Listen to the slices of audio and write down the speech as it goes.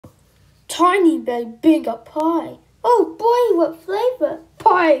tiny bag, bigger pie. Oh boy, what flavor?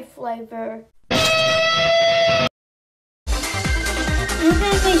 Pie flavor.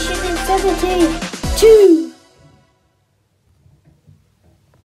 Animation Insanity 2.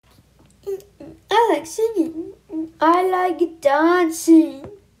 I like singing. I like dancing.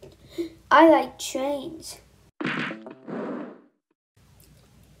 I like trains.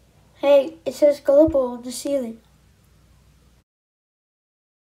 Hey, it says global on the ceiling.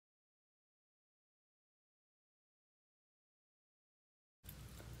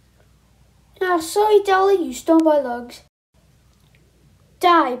 Oh, sorry, darling, you stole my lugs.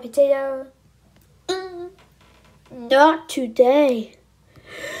 Die, potato. Not today.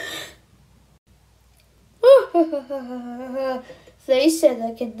 They said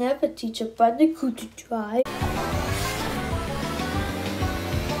I can never teach a bandicoot to drive.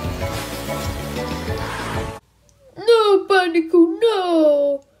 No, bandicoot,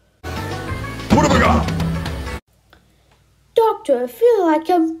 no! What have I got? Doctor, I feel like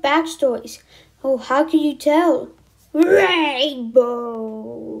I'm backstories. Oh, how can you tell? Rainbows.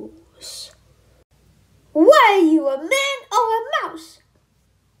 Why are you, a man or a mouse?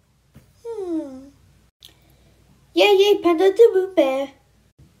 Yay, Panda the Moon Bear.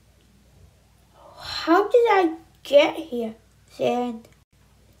 How did I get here, then?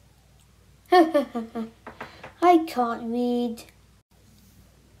 I can't read.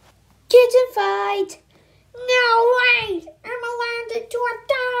 Kitten fight! No, wait! I'm allergic to a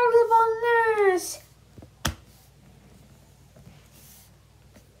terrible nurse!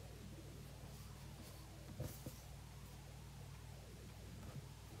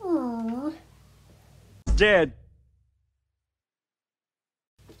 Aww. Dead.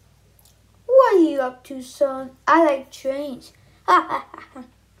 What are you up to, son? I like trains.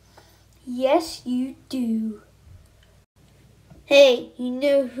 Yes, you do. Hey, you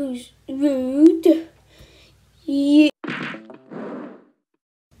know who's rude? You.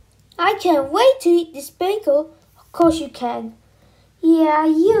 I can't wait to eat this bagel. Of course you can. Yeah,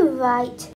 you're right.